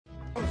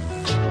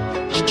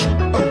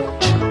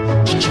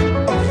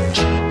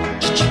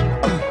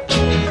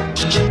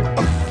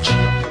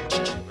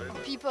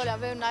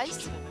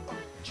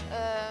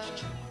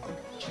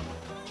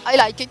I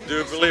like it. Do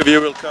you believe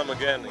you will come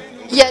again?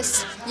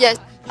 Yes, yes,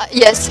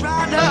 yes.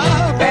 Run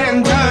up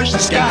and touch the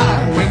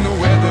sky when the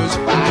weather's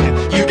fine.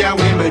 You got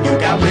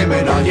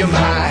women on your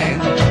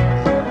mind.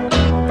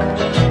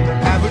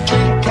 Have a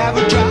drink, have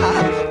a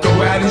drive, go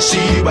out and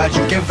see what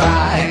you can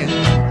find.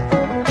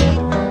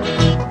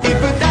 If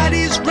a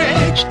daddy's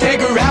rich,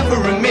 take her out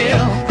for a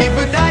meal. If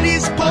a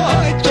daddy's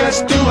poor,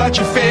 just do what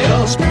you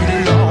feel.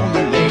 Speed along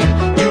the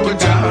lane, you go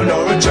down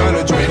or a turn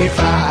of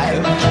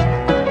 25.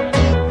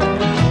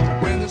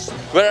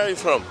 Where are you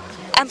from?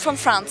 I'm from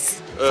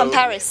France, from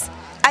Paris.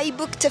 I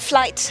booked a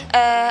flight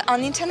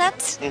on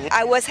internet.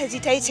 I was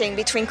hesitating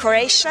between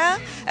Croatia,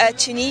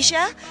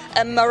 Tunisia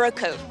and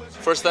Morocco.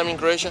 First time in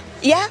Croatia?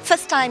 Yeah,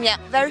 first time, yeah,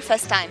 very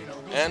first time.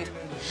 And?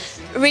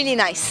 Really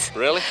nice.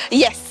 Really?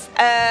 Yes,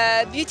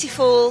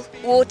 beautiful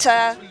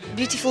water,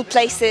 beautiful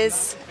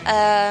places,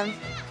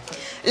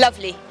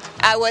 lovely.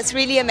 I was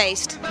really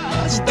amazed.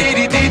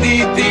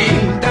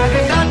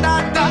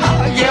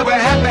 Yeah, we're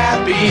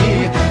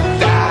happy.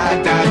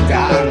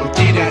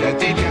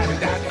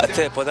 A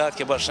te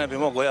podatke baš ne bi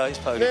mogao ja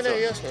ispraviti.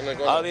 Ne, jasno,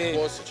 nego ali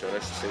posjećaj,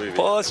 nešto se vi vidite.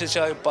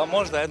 Posjećaj, pa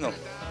možda jedno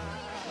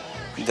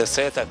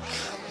 10-ak,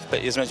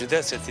 između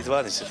 10 i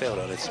 20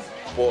 eura recimo.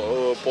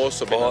 Po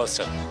osobi? Po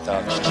osobi,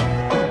 tako.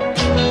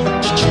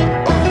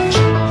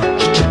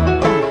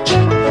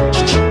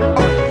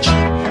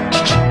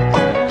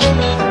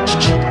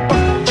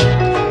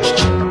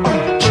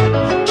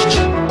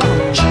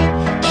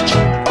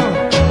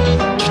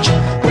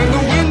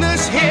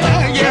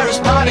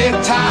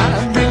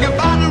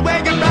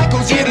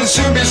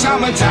 Soon be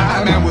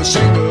summertime and we'll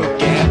sing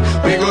again.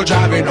 We go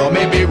driving or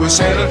maybe we'll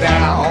settle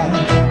down.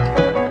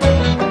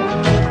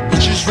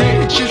 If she's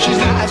rich, if she's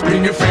nice,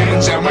 bring your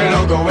friends and we'll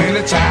all go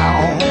into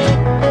town.